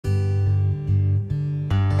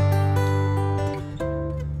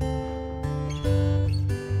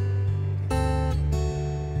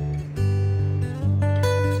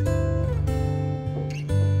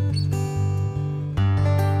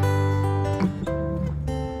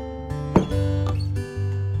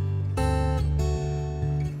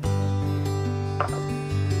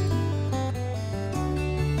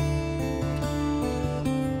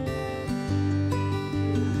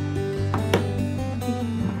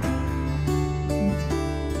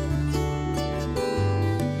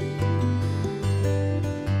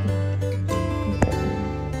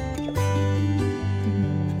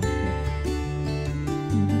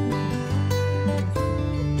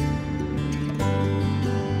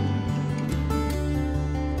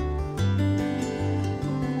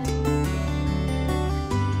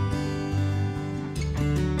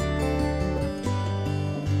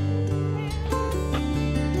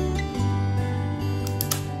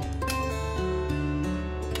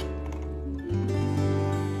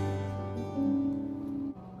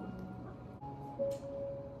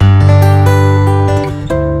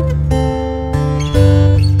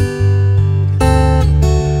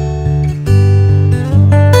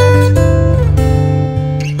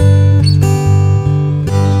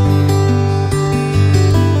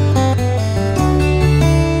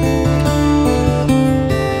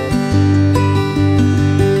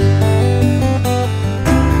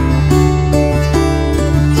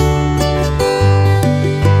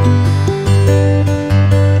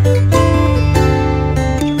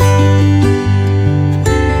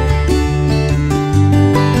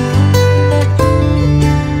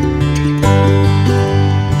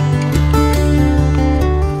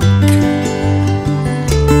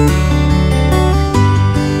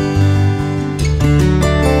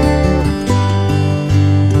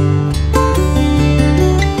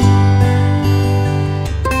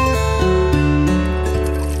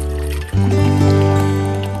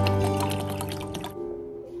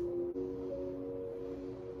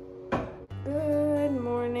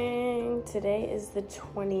is the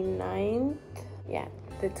 29th. Yeah,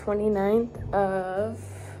 the 29th of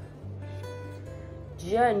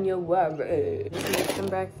January. Just make some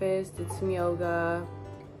breakfast, did some yoga.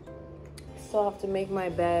 Still have to make my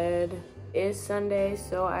bed. It's Sunday,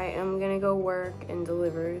 so I am gonna go work and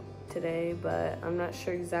deliver today, but I'm not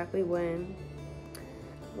sure exactly when.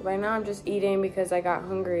 Right now I'm just eating because I got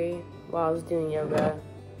hungry while I was doing yoga.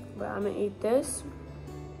 But I'm gonna eat this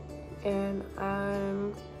and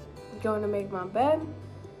I'm going to make my bed.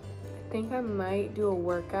 I think I might do a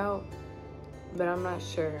workout, but I'm not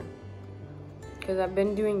sure. Because I've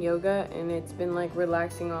been doing yoga and it's been like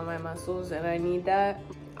relaxing all my muscles and I need that.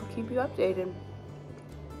 I'll keep you updated.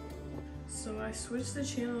 So I switched the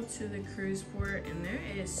channel to the cruise port and there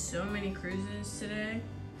is so many cruises today.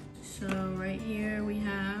 So right here we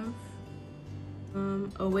have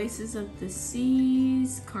Oasis of the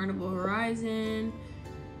Seas, Carnival Horizon,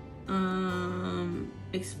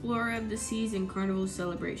 Explorer of the Seas, and Carnival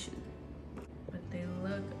Celebration. But they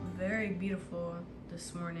look very beautiful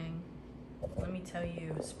this morning. Let me tell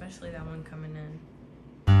you, especially that one coming in.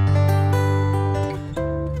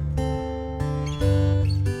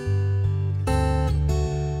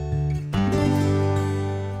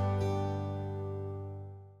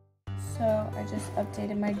 So I just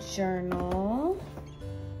updated my journal,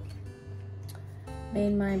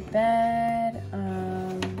 made my bed,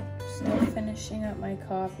 still finishing up my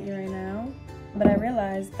coffee right now. But I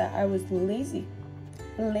realized that I was lazy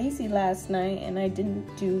last night and I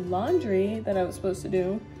didn't do laundry that I was supposed to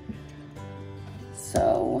do.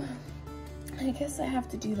 So I guess I have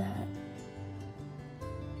to do that.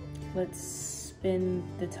 Let's spin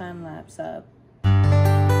the time lapse up.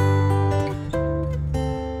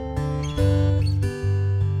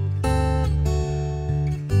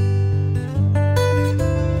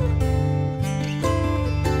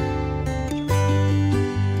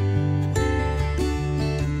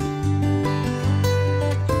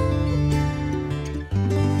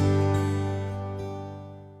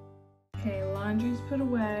 Put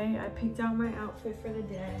away. I picked out my outfit for the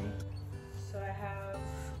day. So I have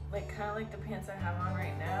like kind of like the pants I have on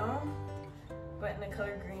right now, but in the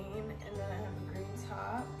color green, and then I have a green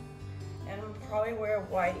top, and I'll probably wear a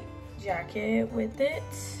white jacket with it,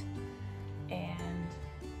 and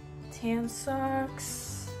tan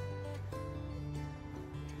socks,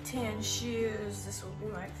 tan shoes. This will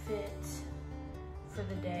be my fit for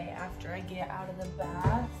the day after I get out of the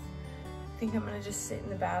bath. I think I'm gonna just sit in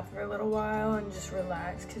the bath for a little while and just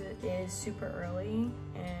relax because it is super early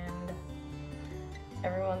and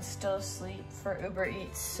everyone's still asleep for Uber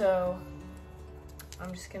Eats, so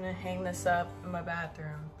I'm just gonna hang this up in my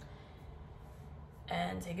bathroom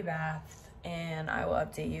and take a bath, and I will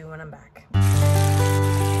update you when I'm back.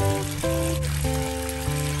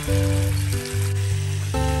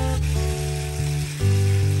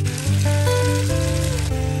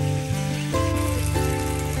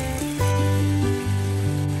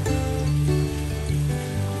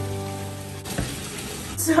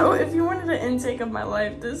 So if you wanted an intake of my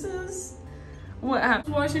life, this is what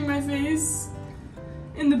happened. Washing my face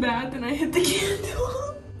in the bath and I hit the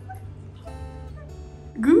candle.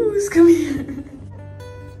 Goose, come here.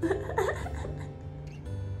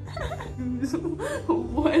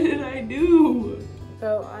 What did I do?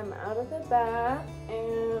 So I'm out of the bath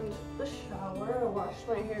and the shower. I washed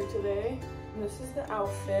my hair today. And this is the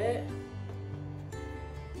outfit.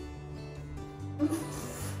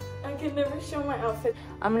 I can never show my outfit.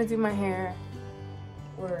 I'm gonna do my hair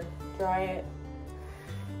or dry it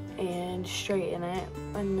and straighten it,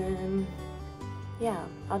 and then yeah,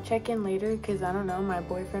 I'll check in later because I don't know, my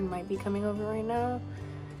boyfriend might be coming over right now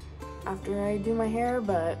after I do my hair,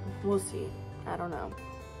 but we'll see. I don't know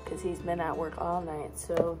because he's been at work all night,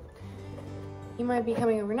 so he might be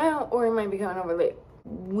coming over now or he might be coming over late.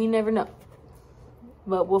 We never know,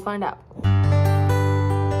 but we'll find out.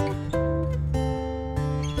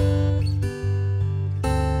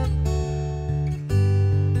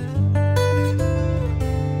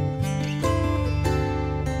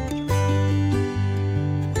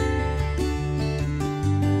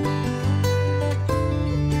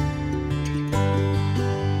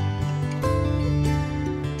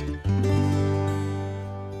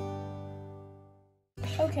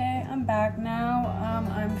 Okay, I'm back now.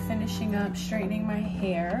 I'm finishing up straightening my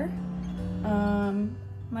hair.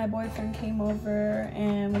 My boyfriend came over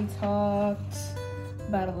and we talked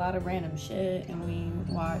about a lot of random shit and we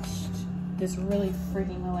watched this really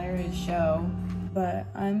freaking hilarious show. But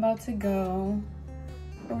I'm about to go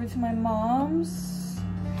over to my mom's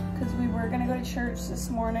because we were gonna go to church this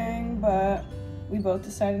morning, but we both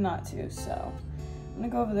decided not to. So I'm gonna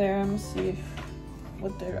go over there. I'm gonna see if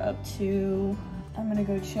what they're up to. I'm gonna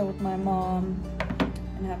go chill with my mom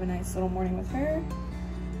and have a nice little morning with her.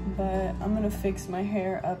 But I'm gonna fix my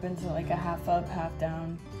hair up into like a half up, half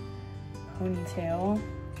down ponytail.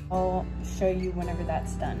 I'll show you whenever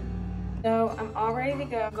that's done. So I'm all ready to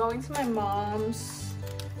go. I'm going to my mom's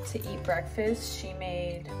to eat breakfast. She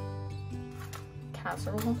made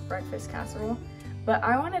casserole, breakfast casserole. But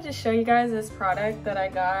I wanted to show you guys this product that I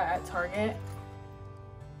got at Target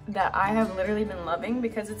that I have literally been loving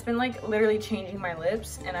because it's been like literally changing my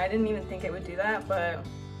lips, and I didn't even think it would do that, but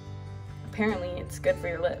apparently it's good for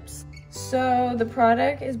your lips. So the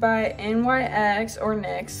product is by NYX or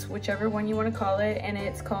NYX, whichever one you want to call it, and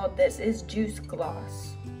it's called This Is Juice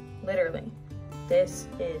Gloss. Literally, this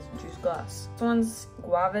is Juice Gloss. This one's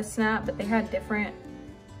Guava Snap, but they had different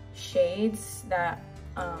shades that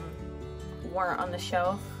weren't on the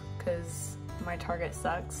shelf because my Target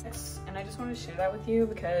sucks. And I just want to share that with you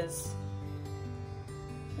because,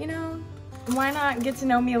 you know, why not get to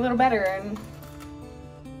know me a little better and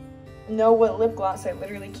know what lip gloss I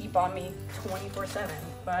literally keep on me 24/7.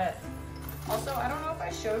 But also, I don't know if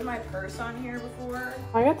I showed my purse on here before.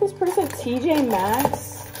 I got this purse at TJ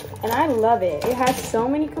Maxx and I love it. It has so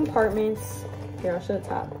many compartments. Here, I'll show the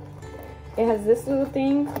top. It has this little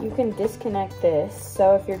thing. You can disconnect this.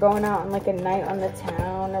 So if you're going out on like a night on the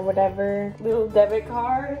town or whatever, little debit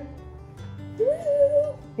card, woo,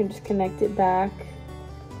 you can just connect it back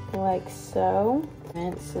like so.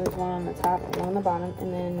 And so there's one on the top and one on the bottom.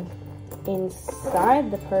 And then inside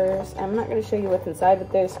the purse, I'm not going to show you what's inside, but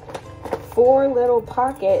there's 4 little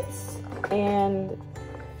pockets and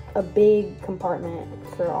a big compartment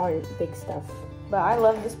for all your big stuff. But I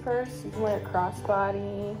love this purse. You can wear it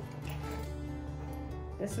crossbody.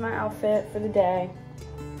 This is my outfit for the day.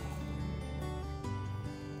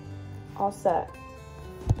 All set.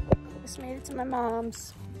 Just made it to my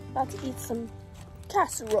mom's. About to eat some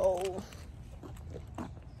casserole.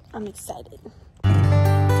 I'm excited.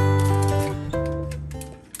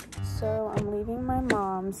 So I'm leaving my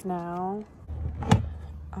mom's now.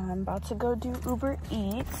 I'm about to go do Uber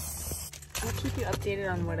Eats. I'll keep you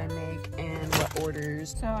updated on what I make and what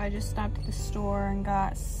orders. So I just stopped at the store and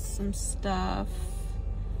got some stuff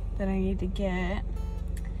that I need to get.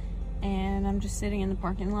 And I'm just sitting in the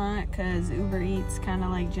parking lot because Uber Eats kind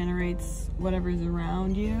of like generates whatever's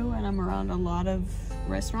around you. And I'm around a lot of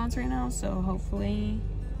restaurants right now, so hopefully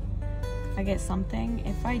I get something.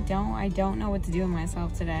 If I don't know what to do with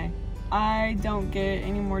myself today. I don't get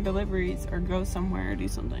any more deliveries or go somewhere or do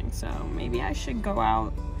something. So maybe I should go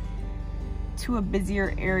out to a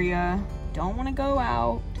busier area. Don't want to go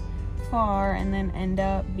out far and then end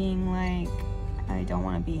up being like, I don't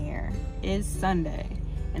want to be here. It's Sunday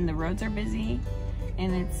and the roads are busy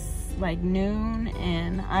and it's like noon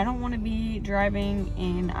and I don't want to be driving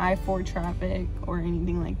in I-4 traffic or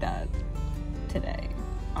anything like that today,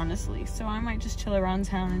 honestly. So I might just chill around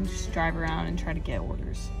town and just drive around and try to get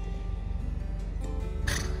orders.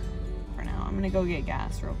 For now, I'm gonna go get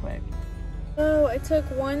gas real quick. Oh, I took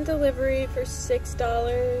one delivery for $6.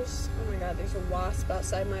 Oh my god, there's a wasp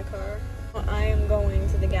outside my car. I am going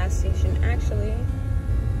to the gas station. Actually,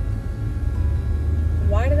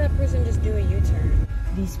 why did that person just do a U-turn?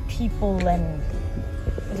 These people and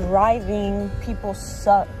driving people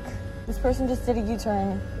suck. This person just did a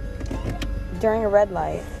U-turn during a red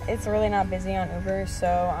light. It's really not busy on Uber,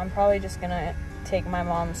 so I'm probably just gonna take my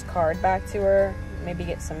mom's card back to her, maybe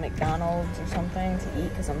get some McDonald's or something to eat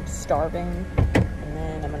because I'm starving, and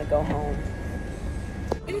then I'm gonna go home.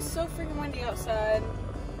 It is so freaking windy outside.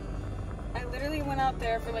 I literally went out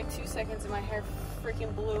there for like 2 seconds and my hair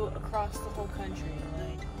freaking blew across the whole country.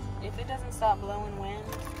 Like, if it doesn't stop blowing wind,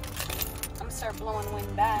 I'm gonna start blowing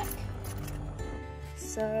wind back.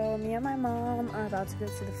 So me and my mom are about to go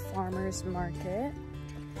to the farmer's market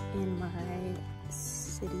in my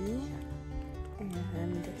city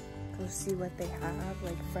and go see what they have,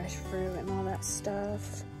 like fresh fruit and all that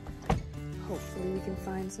stuff. Hopefully we can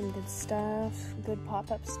find some good stuff, good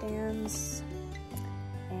pop-up stands,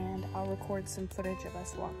 and I'll record some footage of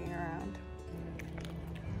us walking around.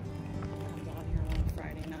 I'm out here on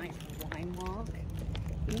Friday night wine walk.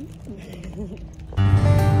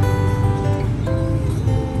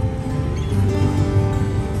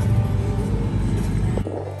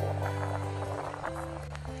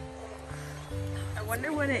 I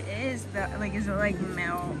wonder what it is. That, like, is it like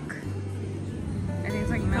milk? I think it's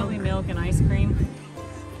like milk. Probably milk and ice cream.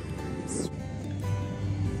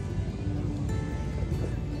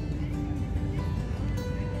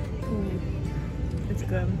 It's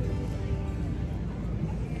good.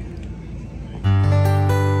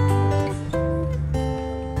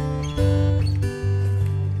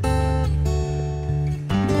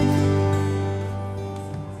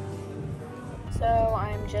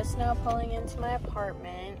 just now pulling into my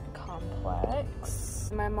apartment complex.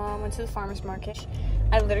 My mom went to the farmer's market.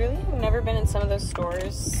 I literally have never been in some of those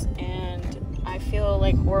stores, and I feel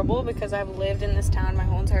like horrible because I've lived in this town my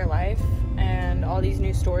whole entire life, and all these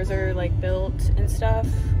new stores are like built and stuff,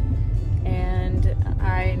 and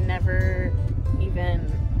I never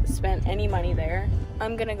even spent any money there.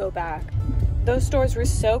 I'm gonna go back. Those stores were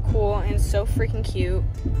so cool and so freaking cute.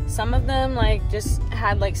 Some of them like just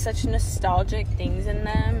had like such nostalgic things in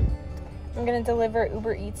them. I'm gonna deliver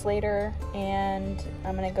Uber Eats later, and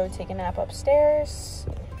I'm gonna go take a nap upstairs,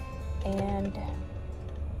 and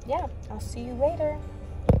yeah, I'll see you later.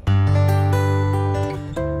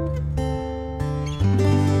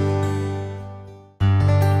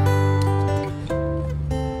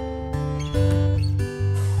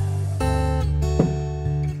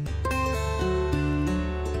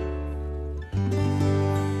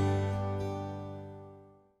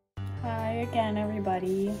 Again,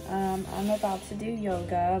 everybody, I'm about to do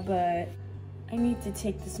yoga, but I need to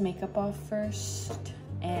take this makeup off first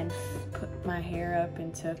and put my hair up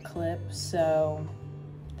into a clip so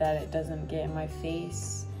that it doesn't get in my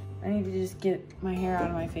face. I need to just get my hair out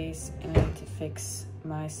of my face, and I need to fix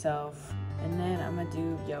myself, and then I'm gonna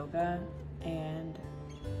do yoga, and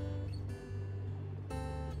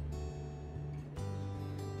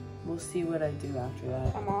we'll see what I do after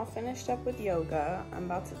that. I'm all finished up with yoga. I'm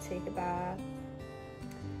about to take a bath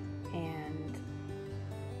and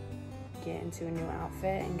get into a new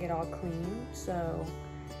outfit and get all clean. So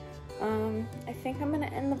I think I'm gonna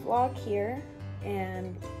end the vlog here,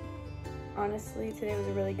 and honestly today was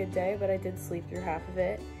a really good day, but I did sleep through half of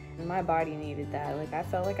it, and my body needed that. Like, I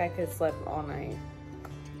felt like I could have slept all night.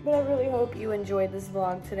 But I really hope you enjoyed this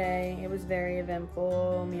vlog today. It was very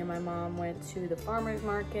eventful. Me and my mom went to the farmer's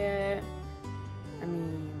market. I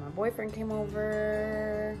mean, my boyfriend came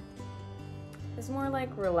over. It's more like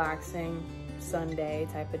relaxing Sunday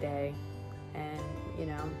type of day. And, you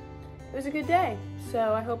know, it was a good day.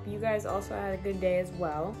 So I hope you guys also had a good day as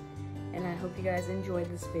well. And I hope you guys enjoyed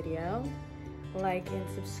this video. Like and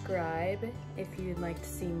subscribe if you'd like to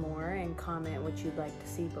see more, and comment what you'd like to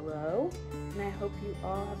see below. And I hope you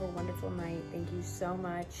all have a wonderful night. Thank you so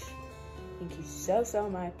much. Thank you so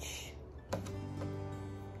much.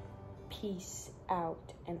 Peace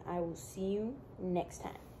out, and I will see you next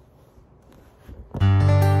time.